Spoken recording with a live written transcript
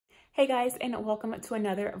Hey guys, and welcome to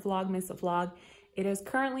another Vlogmas vlog. It is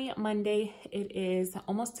currently Monday. It is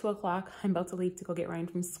almost 2 o'clock. I'm about to leave to go get Ryan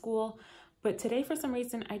from school. But today, for some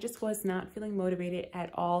reason, I just was not feeling motivated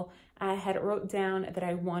at all. I had wrote down that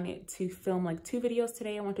I wanted to film like 2 videos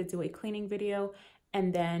today. I wanted to do a cleaning video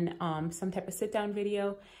and then some type of sit down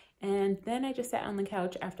video. And then I just sat on the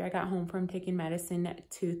couch after I got home from taking Madison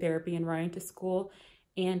to therapy and Ryan to school.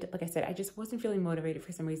 And like I said, I just wasn't feeling motivated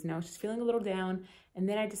for some reason. I was just feeling a little down. And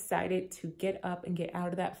then I decided to get up and get out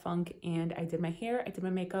of that funk. And I did my hair, I did my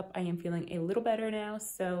makeup. I am feeling a little better now.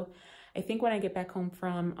 So I think when I get back home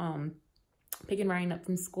from picking Ryan up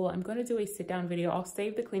from school, I'm going to do a sit down video. I'll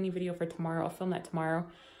save the cleaning video for tomorrow. I'll film that tomorrow.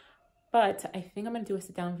 But I think I'm going to do a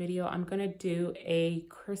sit down video. I'm going to do a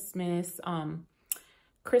Christmas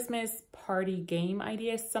party game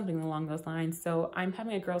idea, something along those lines. So I'm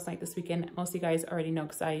having a girls' night this weekend. Most of you guys already know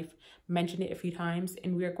because I've mentioned it a few times,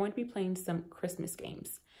 and we are going to be playing some Christmas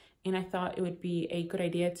games. And I thought it would be a good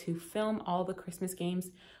idea to film all the Christmas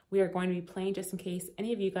games we are going to be playing, just in case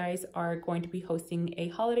any of you guys are going to be hosting a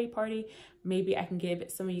holiday party. Maybe I can give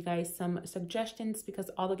some of you guys some suggestions,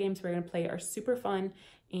 because all the games we're going to play are super fun.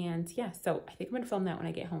 And yeah, so I think I'm going to film that when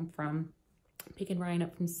I get home from picking Ryan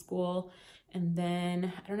up from school. And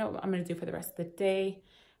then I don't know what I'm going to do for the rest of the day.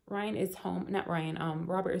 Ryan is home, not Ryan,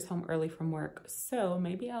 Robert is home early from work. So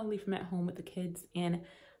maybe I'll leave him at home with the kids and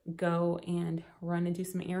go and run and do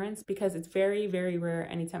some errands, because it's very, very rare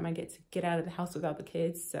anytime I get out of the house without the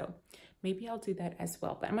kids. So maybe I'll do that as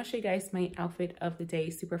well. But I'm going to show you guys my outfit of the day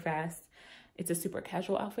super fast. It's a super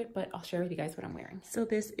casual outfit, but I'll share with you guys what I'm wearing. So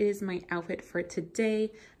this is my outfit for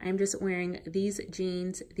today. I'm just wearing these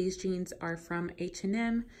jeans. These jeans are from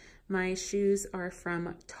H&M. My shoes are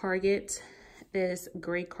from Target. This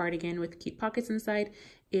gray cardigan with cute pockets inside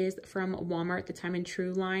is from Walmart, the Time and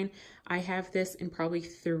True line. I have this in probably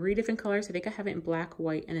 3 different colors. I think I have it in black,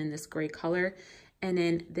 white, and then this gray color. And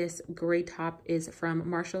then this gray top is from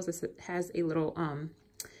Marshall's. This has a little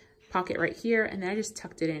pocket right here, and then I just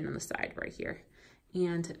tucked it in on the side right here.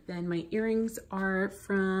 And then my earrings are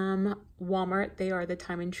from Walmart. They are the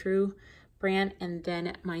Time and True brand. And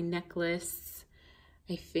then my necklace,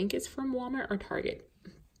 I think it's from Walmart or Target.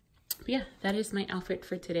 But yeah, that is my outfit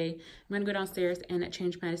for today. I'm gonna go downstairs and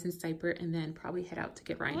change Madison's diaper and then probably head out to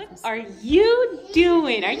get Ryan. What are you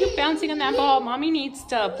doing? Are you bouncing on that ball? Mommy needs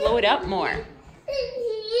to blow it up more.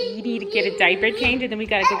 You need to get a diaper change, and then we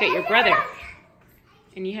gotta go get your brother.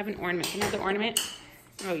 And you have an ornament. Another ornament.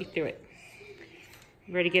 Oh, you threw it.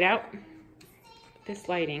 You ready to get out? This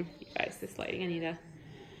lighting, you guys, this lighting. I need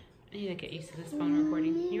to get used to this phone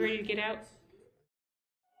recording. You ready to get out?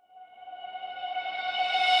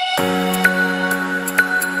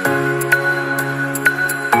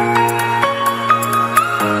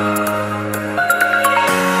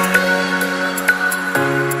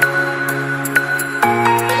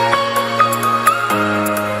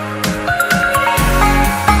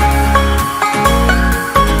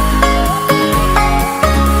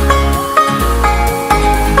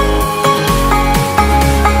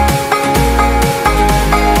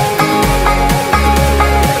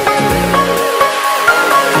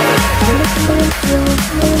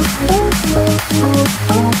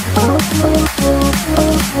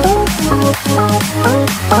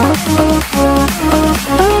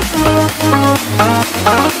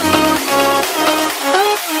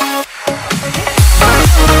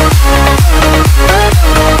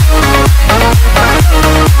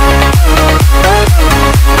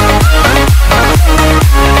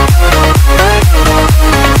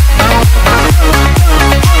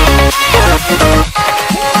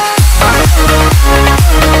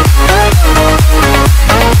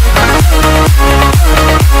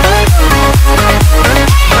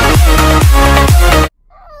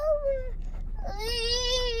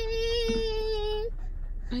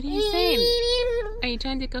 What are you saying? Are you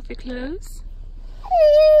trying to take off your clothes?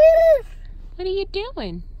 What are you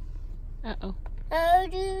doing? Uh-oh.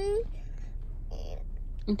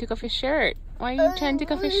 You took off your shirt. Why are you trying to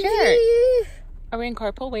take off your shirt? Are we in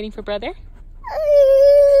carpool waiting for brother?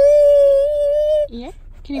 Yeah?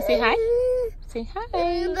 Can you say hi? Say hi.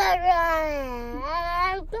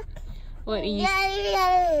 What are you?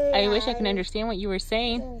 I wish I could understand what you were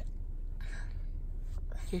saying.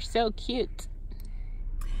 You're so cute.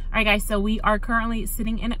 All right, guys, so we are currently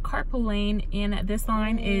sitting in a carpool lane, and this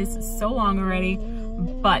line is so long already.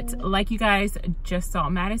 But like you guys just saw,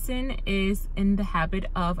 Madison is in the habit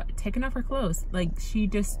of taking off her clothes. Like, she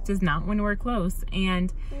just does not want to wear clothes,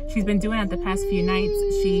 and she's been doing it the past few nights.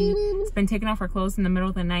 She's been taking off her clothes in the middle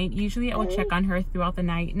of the night. Usually I would check on her throughout the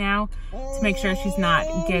night now to make sure she's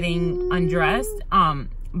not getting undressed.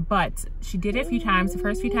 but she did it a few times. The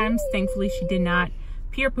first few times, thankfully, she did not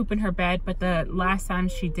pee or poop in her bed, but the last time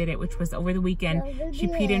she did it, which was over the weekend, she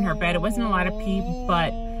peed in her bed. It wasn't a lot of pee,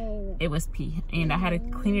 but it was pee, and I had to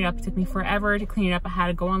clean it up. It took me forever to clean it up. I had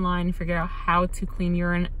to go online and figure out how to clean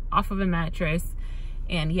urine off of a mattress,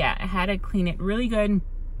 and yeah, I had to clean it really good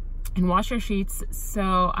and wash her sheets. So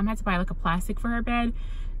I'm gonna have to buy like a plastic for her bed.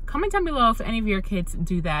 Comment down below if any of your kids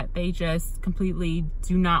do that. They just completely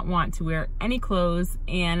do not want to wear any clothes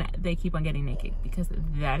and they keep on getting naked, because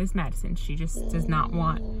that is Madison. She just does not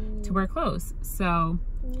want to wear clothes. So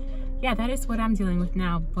yeah, that is what I'm dealing with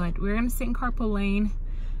now. But we're gonna sit in carpool lane.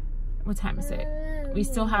 What time is it? We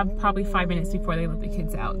still have probably 5 minutes before they let the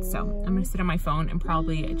kids out. So I'm gonna sit on my phone and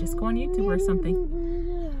probably just go on YouTube or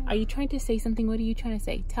something. Are you trying to say something? What are you trying to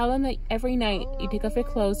say? Tell them that every night you take off your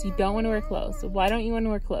clothes, you don't want to wear clothes. Why don't you want to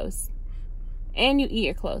wear clothes? And you eat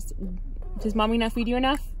your clothes. Does mommy not feed you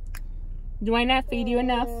enough? Do I not feed you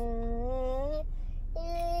enough?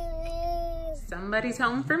 Somebody's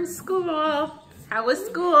home from school. How was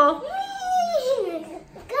school? Good.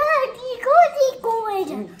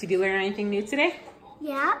 Did you learn anything new today?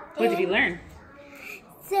 Yeah. What did you learn?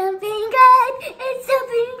 Something good and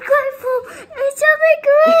something grateful and something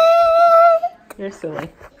great. You're silly.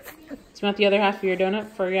 Do you want the other half of your donut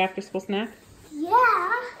for your after school snack?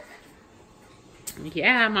 Yeah.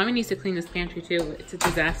 Yeah, mommy needs to clean this pantry too. It's a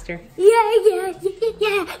disaster. Yeah.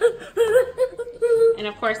 And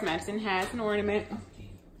of course, Madison has an ornament.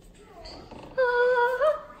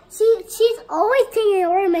 She's always taking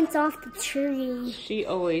ornaments off the tree. She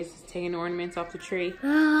always is taking ornaments off the tree.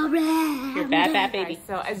 Oh, you're bad baby.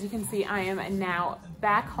 So as you can see, I am now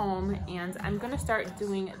back home, and I'm gonna start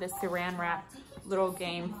doing the saran wrap little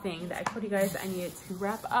game thing that I told you guys I needed to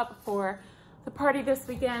wrap up for the party this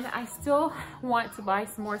weekend. I still want to buy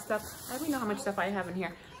some more stuff. I don't even know how much stuff I have in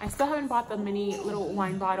here. I still haven't bought the mini little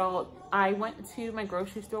wine bottle. I went to my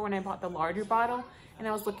grocery store when I bought the larger bottle, and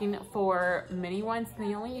I was looking for mini ones, and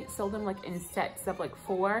they only sold them like in sets of like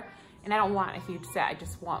 4, and I don't want a huge set. I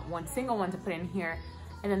just want one single one to put in here.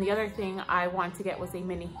 And then the other thing I wanted to get was a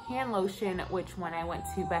mini hand lotion, which when I went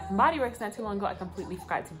to Bath & Body Works not too long ago, I completely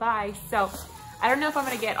forgot to buy. So I don't know if I'm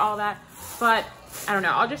gonna get all that, but I don't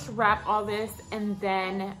know. I'll just wrap all this, and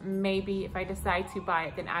then maybe if I decide to buy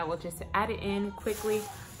it, then I will just add it in quickly.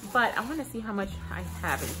 But I wanna see how much I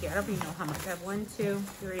have in here. I don't even know how much I have. 1, 2,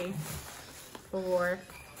 3, 4,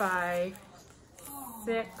 5,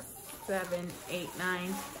 6, 7, 8,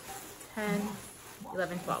 9, 10,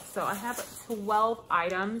 11, 12. So I have 12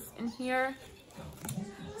 items in here.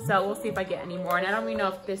 So we'll see if I get any more. And I don't even know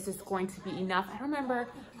if this is going to be enough. I don't remember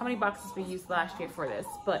how many boxes we used last year for this,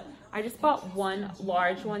 but I just bought one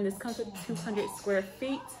large one. This comes with 200 square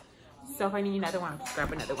feet. So if I need another one, I'll just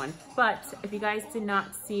grab another one. But if you guys did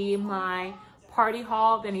not see my party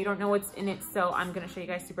haul, then you don't know what's in it. So I'm gonna show you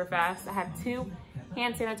guys super fast. I have 2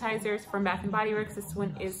 hand sanitizers from Bath & Body Works. This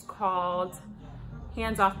one is called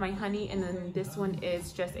Hands Off My Honey, and then this one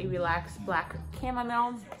is just a relaxed black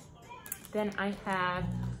chamomile. Then I have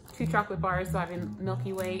 2 chocolate bars, so I have a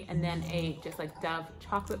Milky Way and then a just like Dove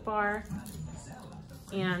chocolate bar.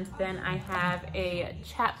 And then I have a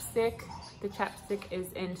chapstick. The chapstick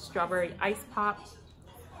is in Strawberry Ice Pop.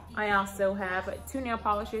 I also have 2 nail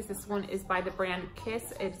polishes. This one is by the brand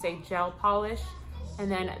Kiss. It's a gel polish.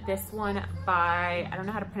 And then this one by, I don't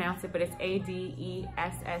know how to pronounce it, but it's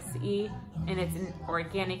ADESSE, and it's an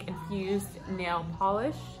organic infused nail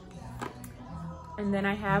polish. And then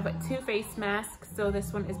I have 2 face masks. So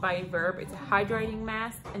this one is by Verb. It's a hydrating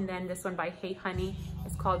mask. And then this one by Hey Honey.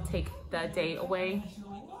 It's called Take the Day Away.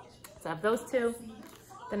 So I have those 2.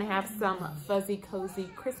 Then I have some Fuzzy Cozy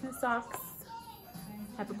Christmas socks.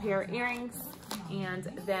 I have a pair of earrings. And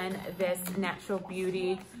then this Natural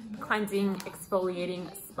Beauty cleansing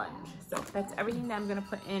exfoliating sponge. So that's everything that I'm gonna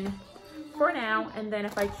put in for now, and then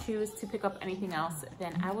if I choose to pick up anything else,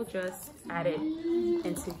 then I will just add it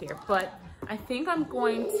into here. But I think I'm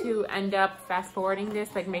going to end up fast forwarding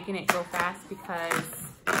this, like making it go fast, because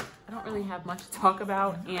I don't really have much to talk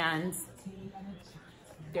about, and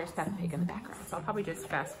there's Peppa Pig in the background, so I'll probably just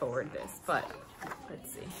fast forward this. But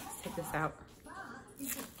let's see, let's take this out.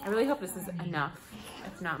 I really hope this is enough.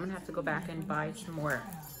 If not, I'm gonna have to go back and buy some more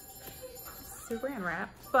saran wrap.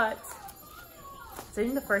 But so I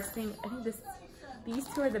think the first thing, I think these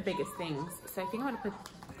 2 are the biggest things. So I think I'm gonna put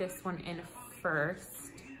this one in first.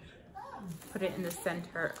 Put it in the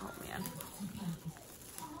center. Oh man,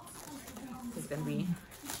 this is gonna be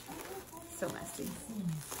so messy.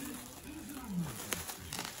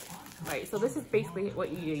 Right, so this is basically what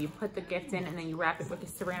you do. You put the gift in, and then you wrap it with the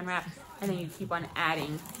saran wrap, and then you keep on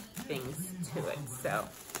adding things to it. So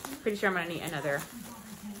pretty sure I'm gonna need another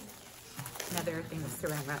another thing of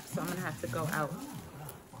saran wrap, so I'm gonna have to go out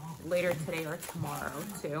later today or tomorrow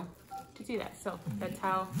to do that. So that's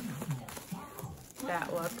how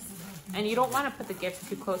that looks. And you don't want to put the gifts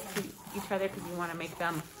too close to each other because you want to make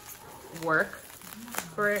them work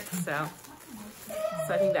for it. So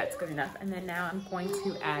I think that's good enough. And then now I'm going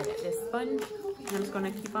to add this sponge, and I'm just going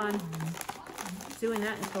to keep on doing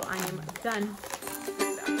that until I am done.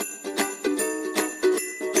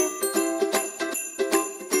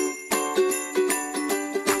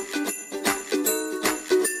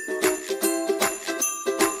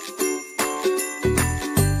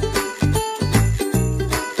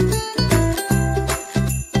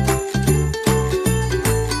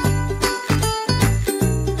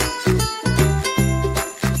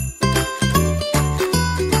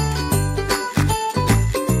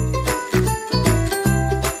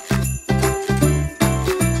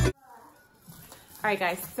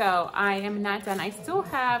 Alright guys, so I am not done. I still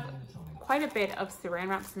have quite a bit of saran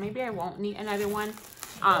wrap, so maybe I won't need another one.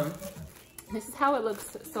 This is how it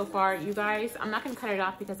looks so far, you guys. I'm not going to cut it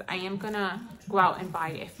off because I am going to go out and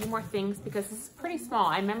buy a few more things because this is pretty small.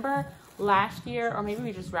 I remember last year, or maybe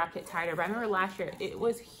we just wrapped it tighter, but I remember last year it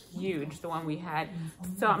was huge, the one we had.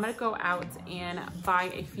 So I'm going to go out and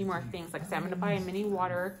buy a few more things. Like I said, I'm going to buy a mini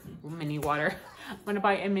water. I'm going to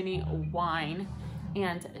buy a mini wine.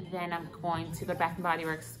 And then I'm going to go to Bath & Body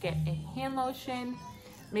Works, get a hand lotion.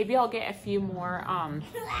 Maybe I'll get a few more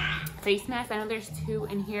face masks. I know there's 2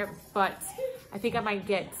 in here, but I think I might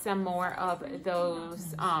get some more of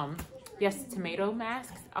those, yes, tomato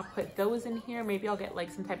masks. I'll put those in here. Maybe I'll get like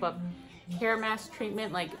some type of hair mask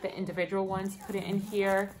treatment, like the individual ones, put it in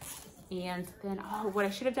here. And then, oh, what I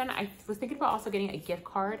should have done, I was thinking about also getting a gift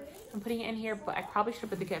card and putting it in here, but I probably should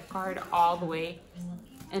put the gift card all the way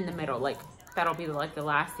in the middle. Like, that'll be like the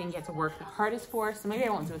last thing you have to work the hardest for. So maybe I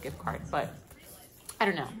won't do a gift card, but I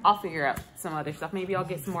don't know. I'll figure out some other stuff. Maybe I'll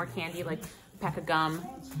get some more candy, like a pack of gum.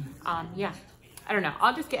 Yeah, I don't know.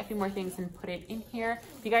 I'll just get a few more things and put it in here.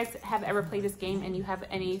 If you guys have ever played this game and you have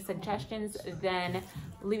any suggestions, then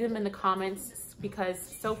leave them in the comments, because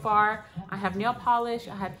so far I have nail polish,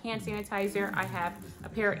 I have hand sanitizer, I have a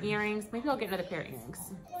pair of earrings. Maybe I'll get another pair of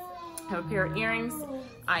earrings. I have a pair of earrings.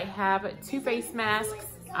 I have 2 face masks.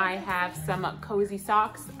 I have some cozy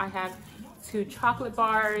socks. I have 2 chocolate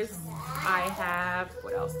bars. I have,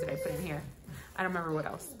 what else did I put in here? I don't remember what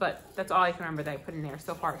else, but that's all I can remember that I put in there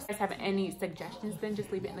so far. If you guys have any suggestions, then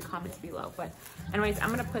just leave it in the comments below. But anyways, I'm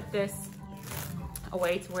gonna put this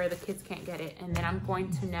away to where the kids can't get it. And then I'm going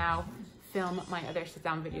to now film my other sit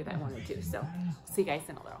down video that I want to do. So see you guys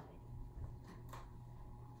in a little.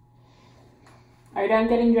 Are you done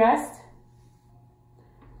getting dressed?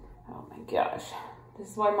 Oh my gosh. This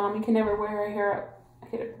is why mommy can never wear her hair up. I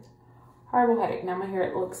get a horrible headache. Now my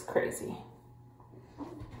hair looks crazy.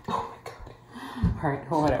 Oh my God. All right,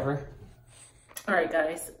 well, whatever. All right,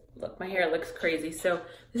 guys, look, my hair looks crazy. So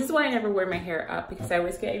this is why I never wear my hair up, because I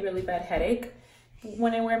always get a really bad headache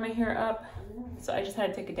when I wear my hair up. So I just had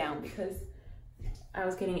to take it down because I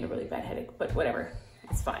was getting a really bad headache, but whatever,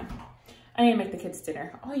 it's fine. I need to make the kids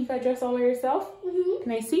dinner. Oh, you got dressed all by yourself? Mm-hmm.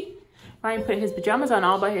 Can I see? Ryan put his pajamas on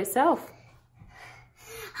all by himself.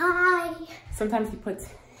 Hi. Sometimes he puts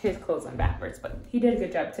his clothes on backwards, but he did a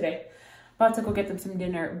good job today. About to go get them some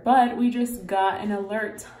dinner, but we just got an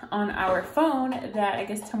alert on our phone that I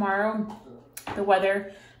guess tomorrow the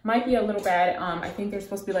weather might be a little bad. I think there's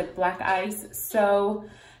supposed to be like black ice, so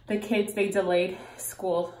the kids, they delayed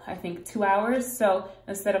school, I think 2 hours. So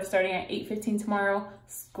instead of starting at 8:15 tomorrow,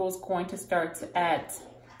 school's going to start at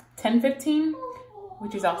 10:15,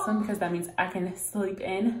 which is awesome because that means I can sleep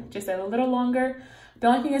in just a little longer. The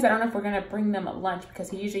only thing is, I don't know if we're gonna bring them lunch, because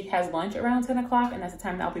he usually has lunch around 10 o'clock, and that's the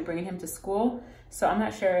time that I'll be bringing him to school. So I'm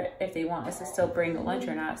not sure if they want us to still bring lunch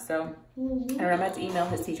or not. So I don't know, I'm about to email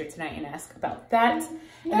his teacher tonight and ask about that.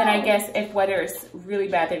 And then I guess if weather is really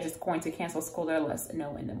bad, they're just going to cancel school or let us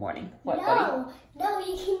know in the morning. What, buddy? No,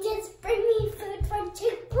 you can just bring me food from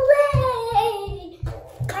Chick-fil-A.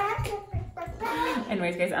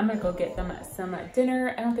 Anyways, guys, I'm gonna go get them some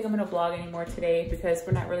dinner. I don't think I'm gonna vlog anymore today because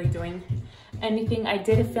we're not really doing anything. I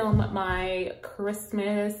did film my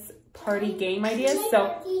Christmas party game ideas,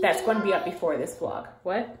 so that's going to be up before this vlog.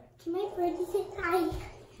 What? Can my birdie say hi?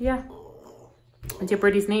 Yeah. What's your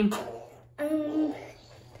birdie's name? Let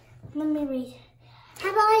me read. How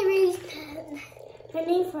about I read her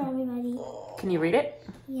name for everybody? Can you read it?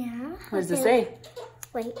 Yeah. What does it say?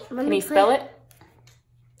 Wait, can you spell it?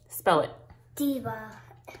 Spell it. Diva.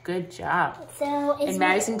 Good job. So it's and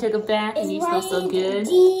Madison took a bath and you smell so good.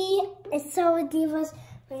 It's so Diva's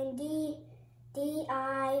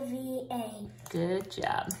D-I-V-A. Good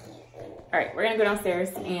job. All right, we're gonna go downstairs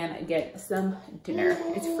and get some dinner.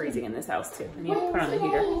 It's freezing in this house too. I need to put on the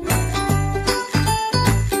heater.